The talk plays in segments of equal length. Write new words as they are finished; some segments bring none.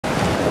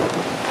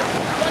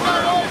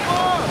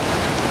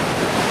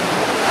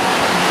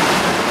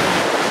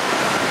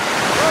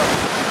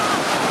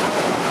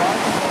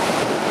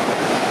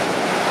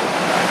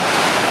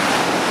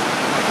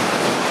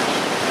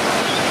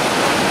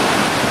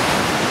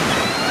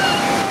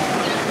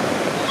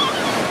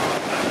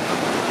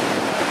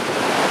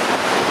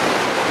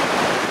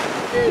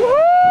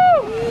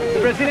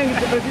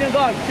Brazilian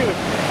dog, too.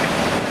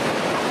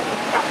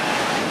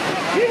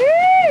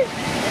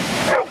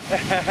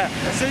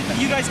 So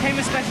you guys came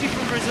especially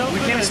from Brazil? We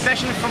came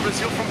especially from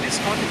Brazil, from this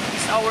country.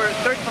 It's our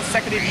third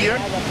consecutive year.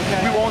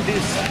 We won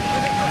this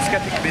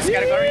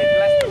category in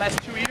the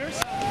last 2 years.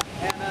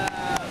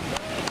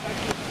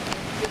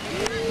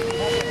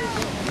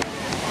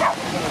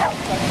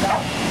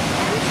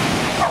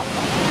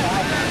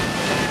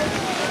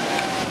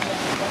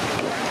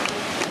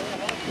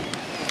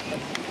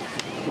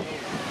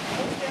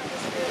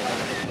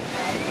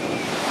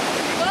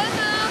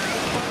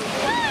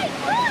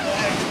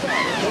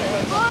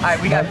 Alright,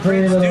 we got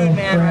Prince Dude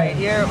Man right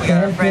here. We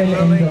got our friend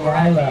Lily. We're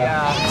at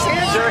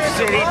the Surf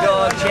City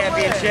Dog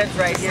Championships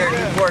right here in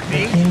Newport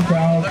Beach.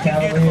 Looking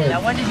beautiful.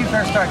 Now, when did you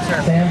first start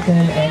surfing?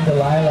 Samson and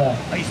Delilah.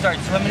 Oh, you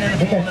started swimming in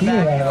the pool in the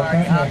backyard,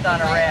 you hopped on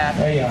a raft,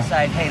 and you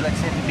decided, hey,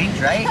 let's hit the beach,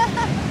 right?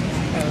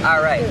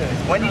 Alright,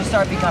 when did you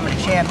start becoming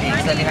a champion?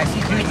 Because I mean, I see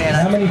Dude Man.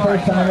 How many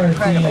first timers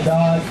seeing a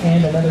dog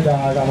and another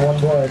dog on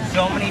one board?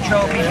 So many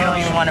trophies, you don't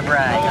even want to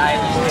brag. I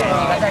understand.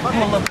 You got that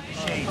cool look with the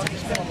shades. Have you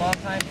spent a long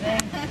time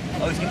thing?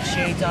 Always get the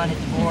shades on, hit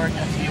the board,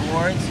 that's the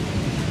awards.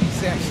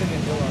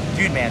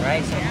 Dude Man,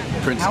 right? So,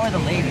 Prince. how are the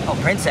ladies? Oh,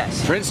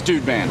 Princess. Prince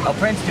Dude Man. Oh,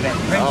 Prince Dude Man.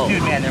 Prince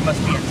Dude Man. There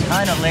must be a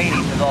ton of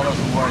ladies with all those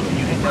awards, and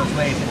you hit those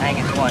waves and hang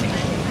at 20.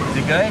 Is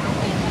it good?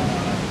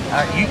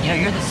 You know,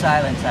 you're the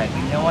silent type.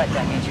 You know what?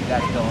 That means you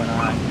got it going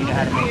on. You know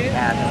how to make it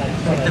happen.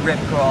 Hit the rip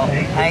crawl.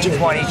 Hang 20.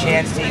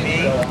 Chance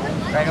TV.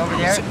 Right over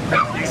there.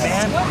 Prince Dude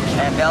Man.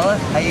 And Bella,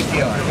 how you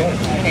feeling?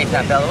 Your name's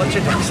not Bella. What's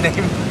your dog's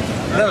name?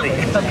 Lily.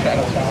 Okay.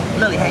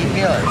 Lily, how you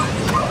feeling?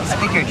 I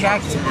think you're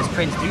attracted to this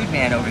Prince Dude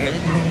Man over here.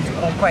 This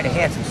is quite a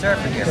handsome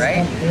surfer here,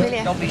 right?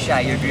 Yeah. Don't be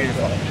shy, you're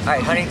beautiful. All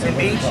right, Huntington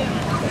Beach,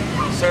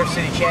 Surf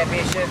City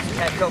Championships,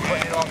 Petco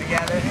putting it all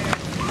together.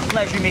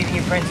 Pleasure meeting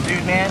you, Prince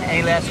Dude Man.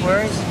 Any last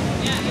words?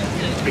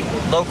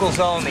 Locals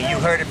only. You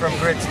heard it from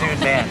Prince Dude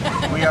Man.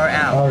 We are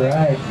out. All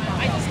right.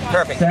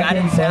 Perfect. Got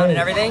it, sound and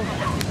everything?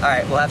 All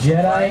right, we'll have some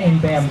Jedi fun.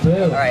 and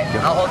Bamboo. All right,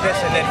 I'll hold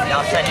this and then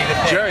I'll send you the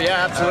thing. Sure,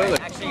 yeah, absolutely.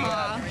 Actually,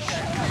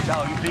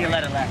 no, you be a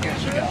letter left. Here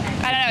she goes.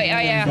 I don't know. Oh,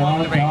 yeah. Dog,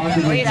 What do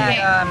you think?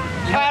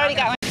 Oh, I already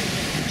got one.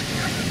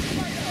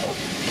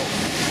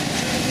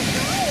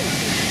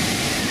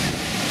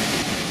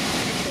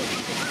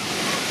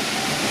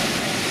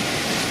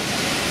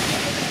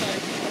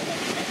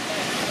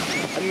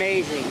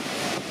 Amazing.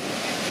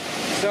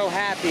 So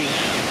happy.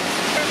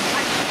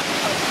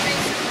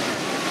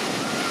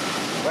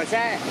 What's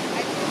that?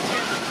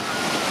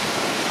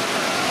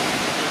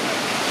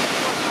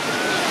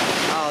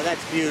 Oh,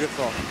 that's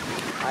beautiful.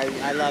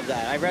 I love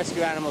that. I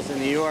rescue animals in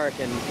New York,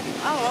 and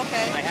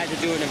I had to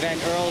do an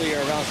event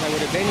earlier, or else I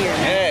would have been here.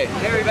 Hey.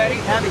 Hey, everybody.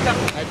 How's it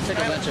coming? I took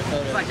a bunch of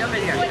photos. Come on, jump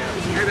in here.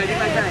 Everybody, do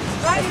my time.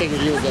 I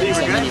figured you were getting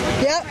some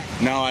anyway. Yep.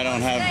 No, I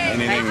don't have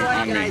anything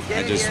on me.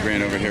 I just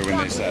ran over here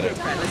when they said it.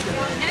 Wanted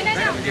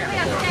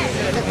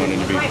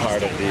to be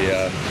part of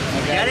the...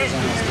 Got it?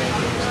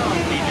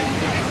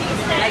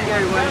 Thank you,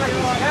 everyone.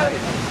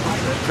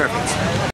 Perfect.